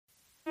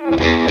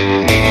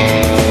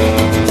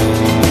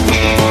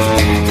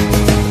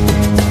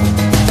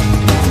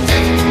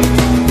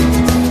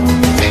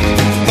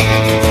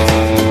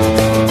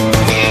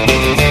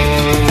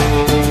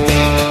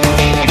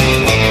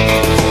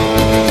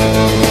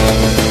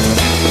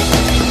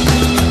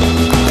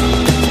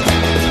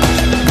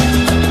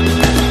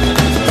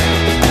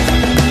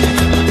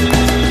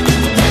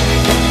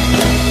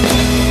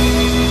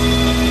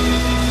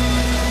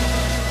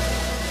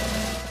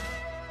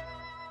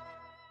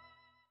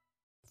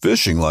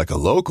Fishing like a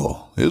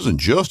local isn't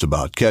just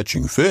about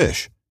catching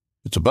fish.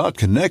 It's about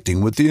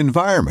connecting with the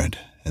environment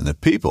and the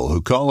people who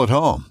call it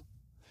home.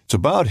 It's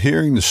about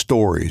hearing the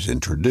stories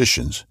and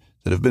traditions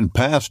that have been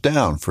passed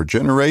down for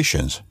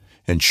generations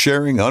and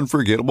sharing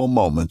unforgettable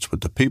moments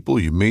with the people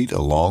you meet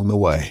along the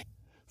way.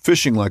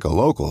 Fishing like a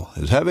local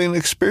is having an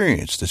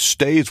experience that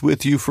stays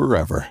with you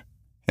forever.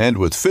 And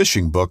with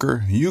Fishing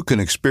Booker, you can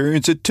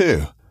experience it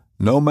too,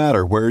 no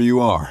matter where you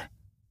are.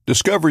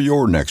 Discover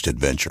your next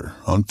adventure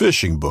on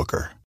Fishing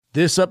Booker.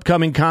 This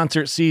upcoming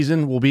concert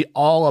season will be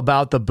all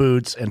about the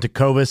boots, and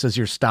Tecovas is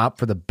your stop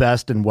for the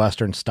best in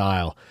Western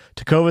style.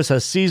 Tecovas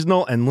has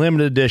seasonal and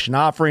limited edition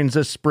offerings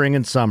this spring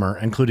and summer,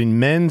 including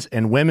men's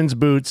and women's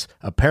boots,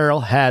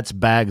 apparel, hats,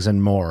 bags,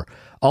 and more.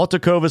 All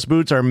Tecovas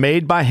boots are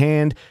made by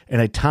hand in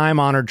a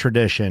time-honored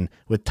tradition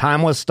with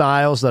timeless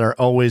styles that are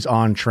always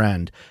on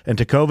trend. And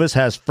Tecovas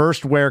has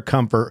first wear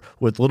comfort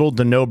with little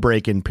to no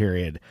break-in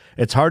period.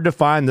 It's hard to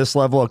find this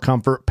level of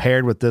comfort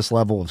paired with this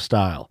level of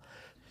style.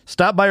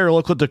 Stop by your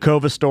local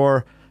Tecovas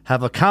store,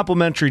 have a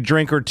complimentary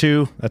drink or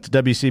two, that's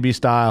WCB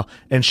style,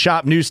 and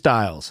shop new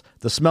styles.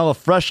 The smell of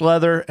fresh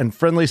leather and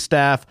friendly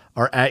staff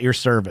are at your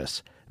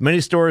service. Many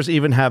stores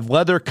even have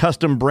leather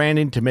custom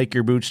branding to make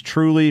your boots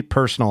truly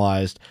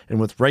personalized. And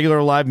with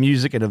regular live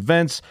music and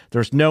events,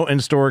 there's no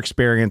in-store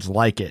experience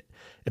like it.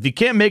 If you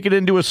can't make it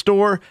into a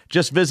store,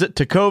 just visit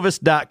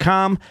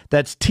tecovas.com.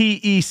 That's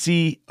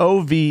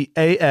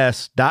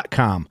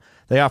TECOVAS.com.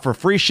 They offer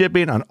free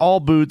shipping on all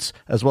boots,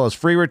 as well as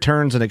free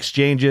returns and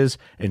exchanges,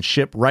 and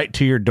ship right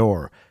to your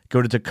door.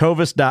 Go to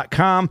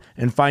tecovas.com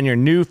and find your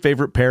new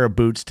favorite pair of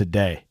boots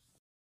today.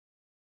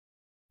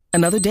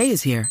 Another day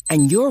is here,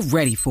 and you're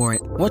ready for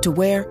it. What to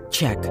wear?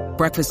 Check.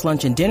 Breakfast,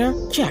 lunch, and dinner?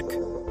 Check.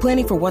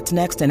 Planning for what's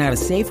next and how to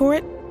save for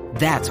it?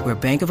 That's where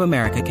Bank of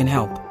America can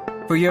help.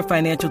 For your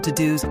financial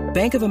to-dos,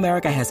 Bank of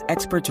America has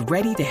experts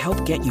ready to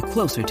help get you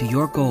closer to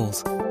your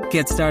goals.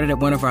 Get started at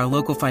one of our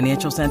local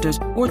financial centers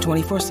or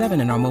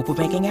 24/7 in our mobile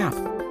banking app.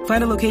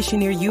 Find a location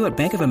near you at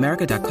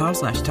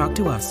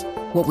bankofamerica.com/talktous.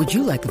 What would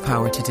you like the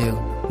power to do?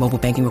 Mobile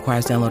banking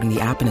requires downloading the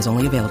app and is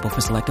only available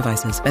for select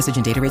devices. Message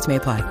and data rates may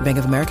apply. Bank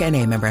of America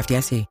N.A., member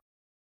FDIC.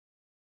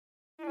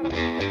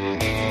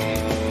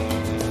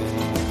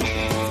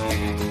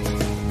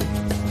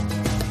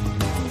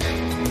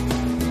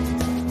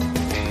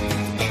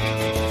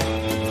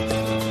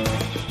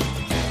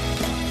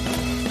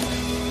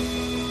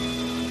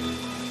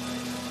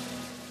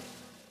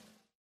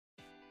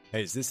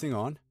 Hey, is this thing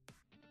on?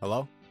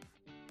 Hello?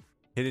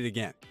 Hit it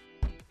again.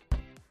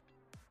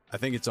 I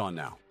think it's on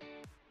now.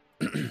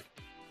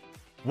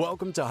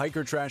 Welcome to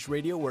Hiker Trash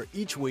Radio, where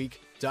each week,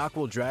 Doc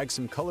will drag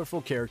some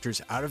colorful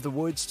characters out of the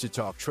woods to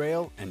talk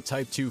trail and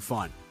Type 2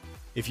 fun.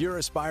 If you're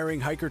aspiring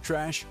hiker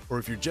trash, or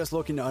if you're just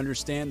looking to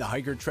understand the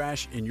hiker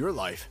trash in your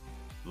life,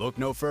 look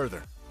no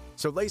further.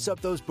 So lace up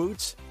those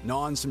boots,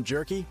 gnaw on some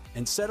jerky,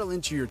 and settle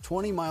into your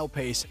 20-mile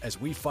pace as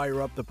we fire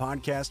up the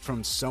podcast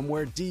from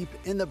somewhere deep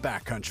in the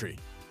backcountry.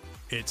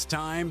 It's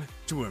time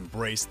to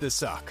embrace the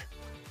suck.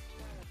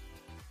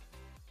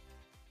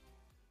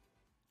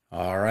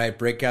 All right,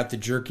 break out the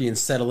jerky and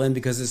settle in,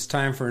 because it's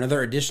time for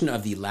another edition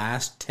of The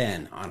Last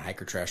 10 on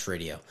Hiker Trash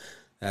Radio.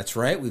 That's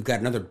right, we've got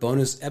another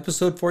bonus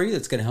episode for you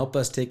that's going to help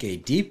us take a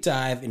deep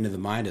dive into the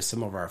mind of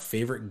some of our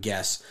favorite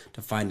guests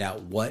to find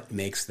out what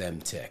makes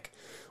them tick.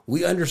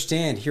 We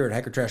understand here at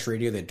Hiker Trash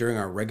Radio that during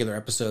our regular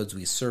episodes,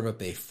 we serve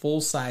up a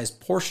full-size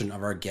portion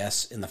of our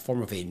guests in the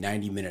form of a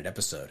 90-minute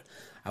episode.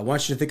 I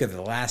want you to think of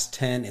The Last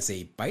 10 as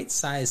a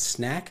bite-sized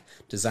snack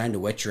designed to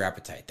whet your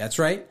appetite. That's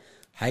right,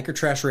 Hiker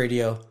Trash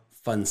Radio,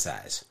 fun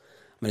size.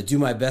 I'm going to do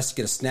my best to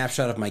get a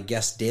snapshot of my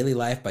guest's daily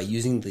life by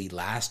using The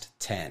Last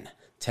 10.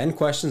 10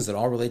 questions that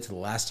all relate to the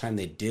last time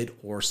they did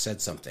or said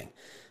something.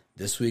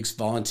 This week's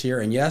volunteer,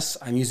 and yes,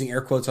 I'm using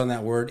air quotes on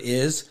that word,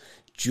 is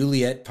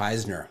Juliet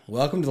Pisner.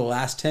 Welcome to The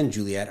Last 10,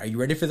 Juliet. Are you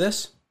ready for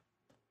this?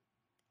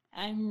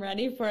 I'm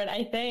ready for it,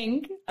 I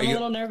think. I'm a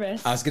little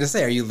nervous. I was going to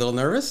say, are you a little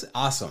nervous?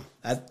 Awesome.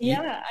 I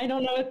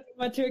don't know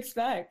what to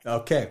expect.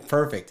 Okay,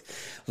 perfect.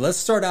 Let's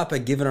start out by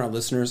giving our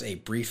listeners a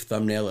brief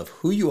thumbnail of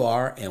who you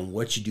are and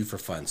what you do for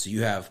fun. So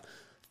you have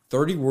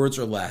 30 words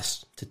or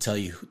less to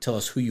tell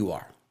us who you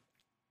are.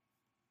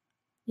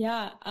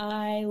 Yeah,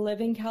 I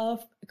live in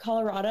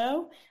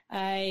Colorado.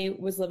 I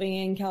was living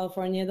in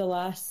California the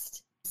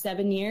last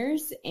 7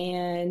 years,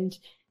 and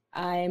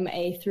I'm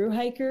a thru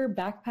hiker,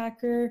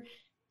 backpacker,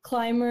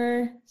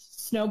 climber,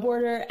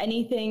 snowboarder,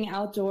 anything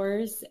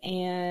outdoors,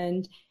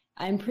 and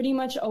I'm pretty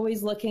much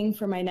always looking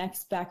for my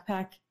next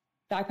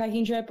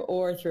backpacking trip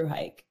or thru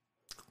hike.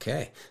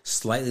 Okay,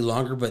 slightly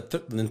longer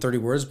than 30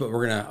 words, but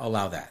we're going to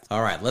allow that.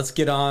 All right, let's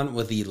get on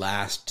with the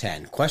last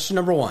 10. Question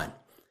number 1.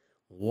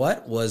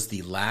 What was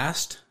the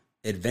last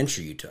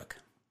adventure you took?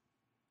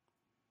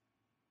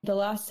 The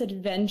last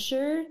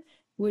adventure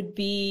would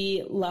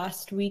be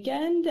last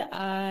weekend.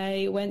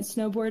 I went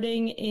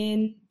snowboarding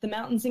in the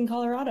mountains in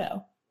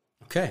Colorado.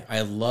 Okay,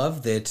 I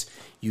love that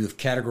you've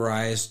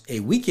categorized a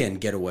weekend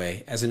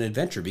getaway as an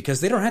adventure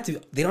because they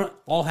don't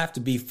all have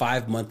to be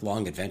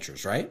 5-month-long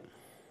adventures, right?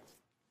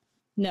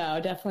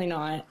 No, definitely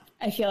not.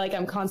 I feel like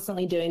I'm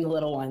constantly doing the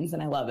little ones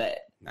and I love it.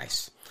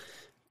 Nice.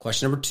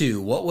 Question number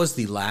 2. What was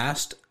the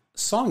last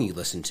song you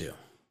listened to?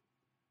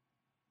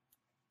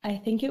 I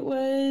think it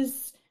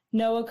was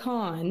Noah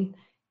Kahan.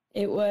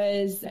 It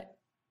was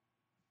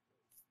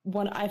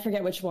one, I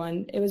forget which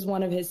one. It was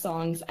one of his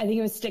songs. I think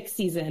it was Stick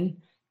Season.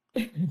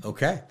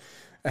 Okay.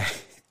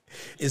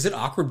 Is it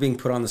awkward being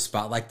put on the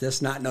spot like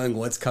this, not knowing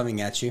what's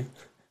coming at you?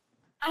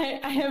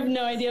 I have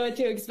no idea what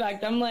to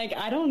expect. I'm like,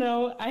 I don't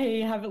know.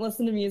 I haven't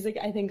listened to music,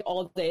 I think,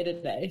 all day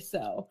today.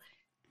 So.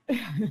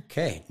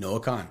 Okay, Noah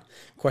Kahan.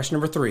 Question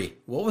number 3.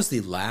 What was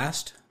the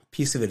last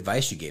piece of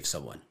advice you gave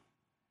someone?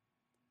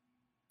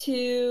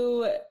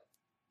 To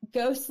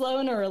go slow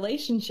in a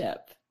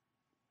relationship.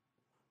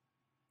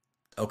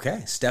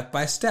 Okay, step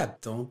by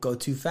step. Don't go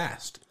too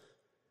fast.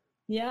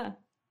 Yeah.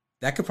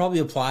 That could probably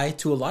apply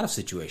to a lot of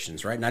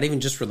situations, right? Not even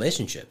just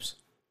relationships.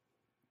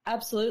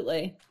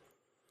 Absolutely.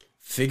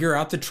 Figure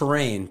out the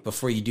terrain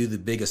before you do the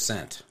big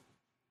ascent.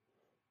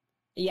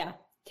 Yeah.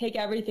 Take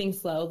everything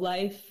slow.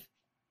 Life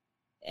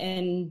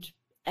and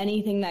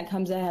anything that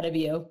comes ahead of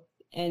you,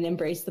 and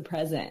embrace the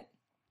present.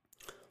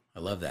 I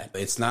love that.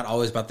 It's not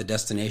always about the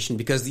destination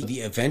because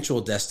the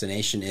eventual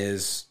destination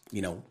is,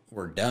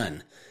 we're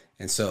done.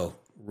 And so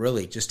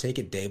really just take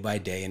it day by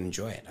day and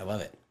enjoy it. I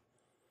love it.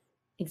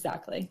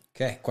 Exactly.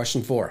 Okay.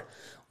 Question 4.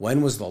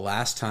 When was the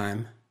last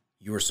time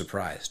you were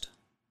surprised?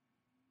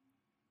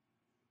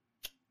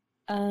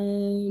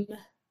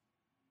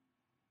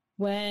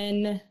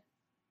 When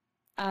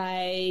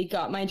I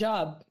got my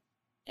job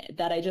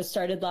that I just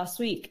started last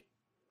week.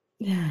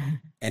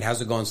 And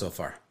how's it going so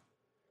far?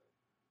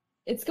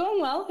 It's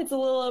going well. It's a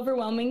little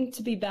overwhelming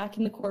to be back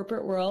in the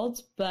corporate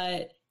world,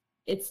 but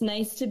it's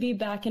nice to be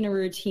back in a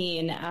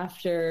routine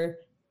after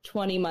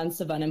 20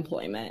 months of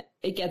unemployment.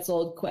 It gets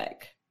old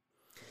quick.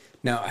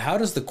 Now, how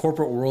does the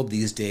corporate world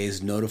these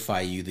days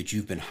notify you that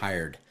you've been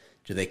hired?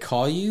 Do they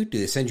call you? Do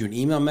they send you an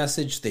email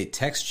message? Do they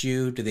text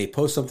you? Do they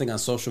post something on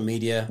social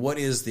media? What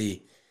is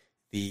the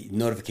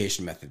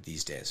notification method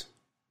these days?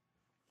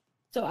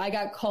 So I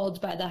got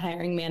called by the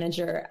hiring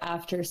manager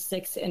after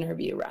 6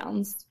 interview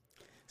rounds.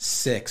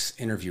 6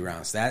 interview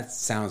rounds. That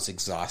sounds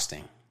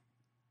exhausting.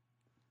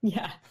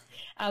 Yeah,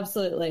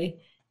 absolutely.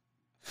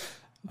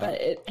 But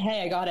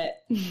hey, I got it.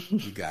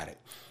 You got it.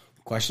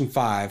 Question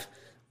 5.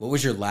 What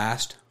was your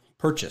last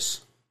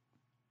purchase?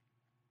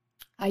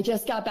 I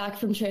just got back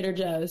from Trader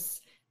Joe's.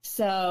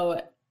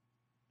 So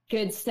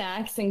good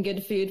snacks and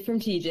good food from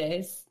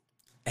TJ's.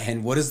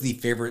 And what is the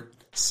favorite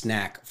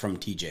snack from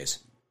TJ's?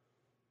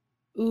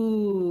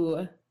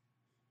 Ooh.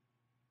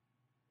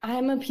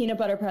 I'm a peanut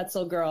butter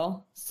pretzel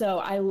girl. So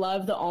I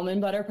love the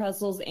almond butter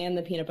pretzels and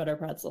the peanut butter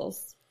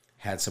pretzels.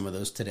 Had some of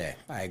those today.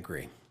 I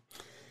agree.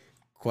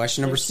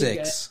 Question number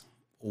 6.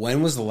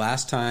 When was the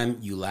last time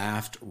you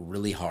laughed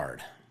really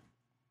hard?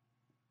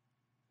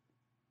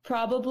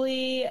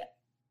 Probably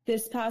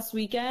this past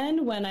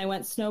weekend when I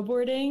went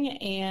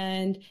snowboarding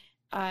and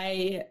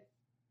I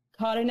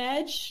caught an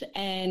edge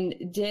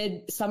and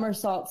did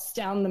somersaults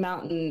down the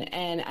mountain,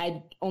 and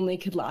I only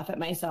could laugh at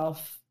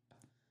myself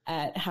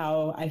at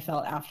how I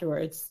felt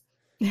afterwards.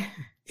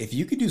 If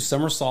you could do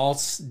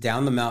somersaults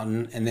down the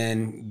mountain and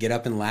then get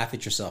up and laugh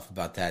at yourself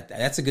about that,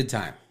 that's a good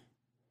time.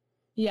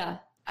 Yeah,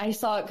 I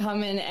saw it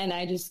coming and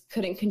I just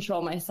couldn't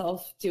control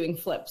myself doing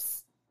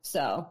flips.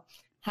 So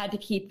had to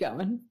keep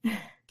going.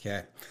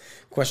 Okay.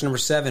 Question number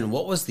 7.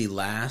 What was the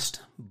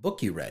last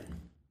book you read?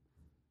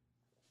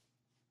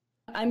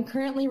 I'm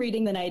currently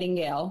reading The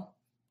Nightingale.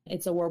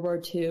 It's a World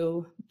War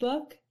II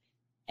book.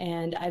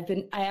 And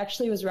I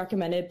actually was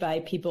recommended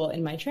by people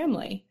in my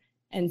family.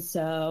 And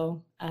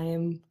so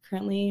I'm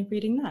currently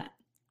reading that.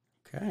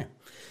 Okay.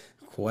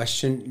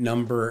 Question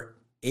number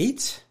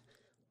 8.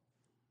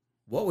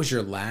 What was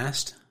your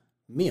last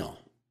meal?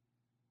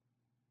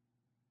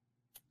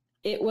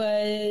 It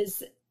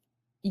was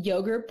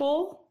yogurt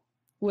bowl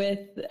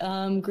with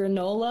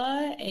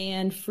granola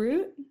and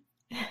fruit.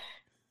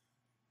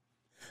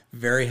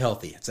 Very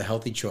healthy. It's a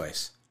healthy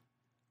choice.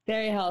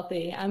 Very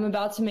healthy. I'm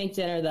about to make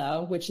dinner,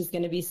 though, which is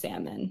going to be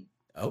salmon.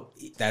 Oh,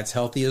 that's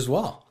healthy as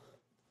well.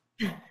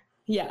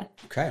 Yeah.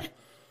 Okay.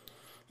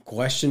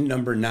 Question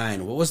number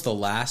 9. What was the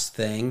last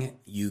thing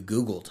you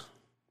Googled?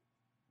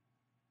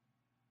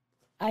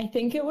 I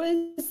think it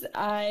was,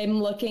 I'm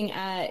looking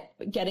at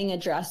getting a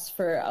dress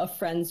for a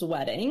friend's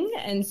wedding.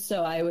 And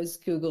so I was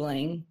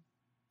Googling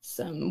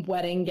some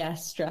wedding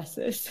guest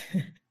dresses.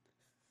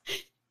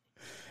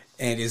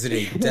 And is it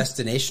a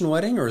destination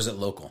wedding or is it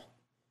local?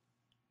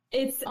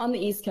 It's on the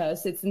East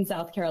Coast. It's in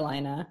South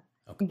Carolina.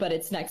 Okay. but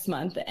it's next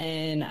month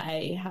and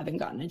I haven't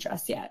gotten a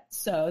dress yet.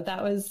 So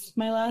that was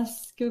my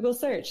last Google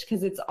search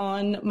because it's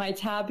on my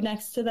tab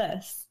next to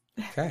this.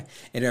 Okay.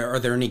 And are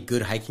there any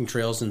good hiking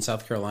trails in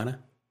South Carolina?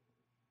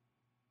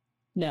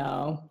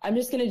 No, I'm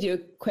just going to do a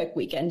quick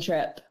weekend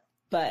trip,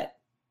 but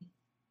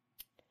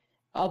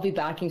I'll be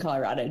back in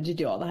Colorado to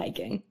do all the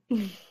hiking.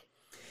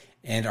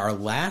 And our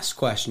last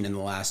question in the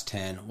last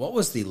 10, what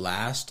was the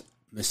last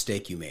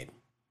mistake you made?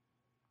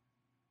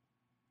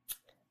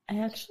 I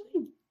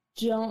actually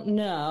don't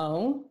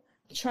know.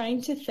 I'm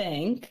trying to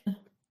think.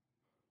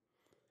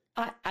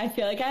 I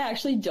feel like I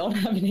actually don't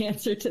have an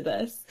answer to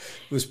this.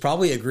 It was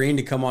probably agreeing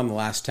to come on the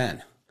last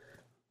 10.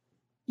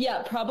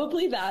 Yeah,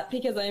 probably that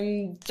because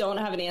I don't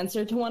have an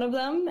answer to one of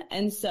them.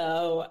 And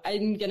so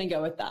I'm going to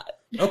go with that.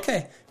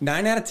 Okay.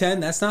 9 out of 10.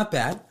 That's not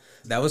bad.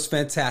 That was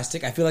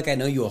fantastic. I feel like I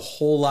know you a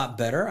whole lot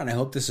better, and I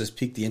hope this has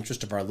piqued the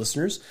interest of our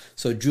listeners.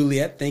 So,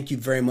 Juliet, thank you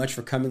very much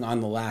for coming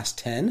on the last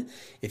 10.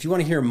 If you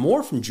want to hear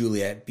more from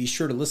Juliet, be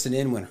sure to listen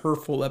in when her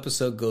full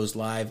episode goes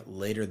live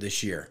later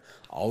this year.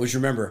 Always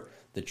remember,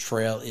 the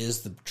trail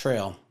is the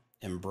trail.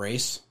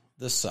 Embrace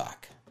the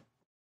suck.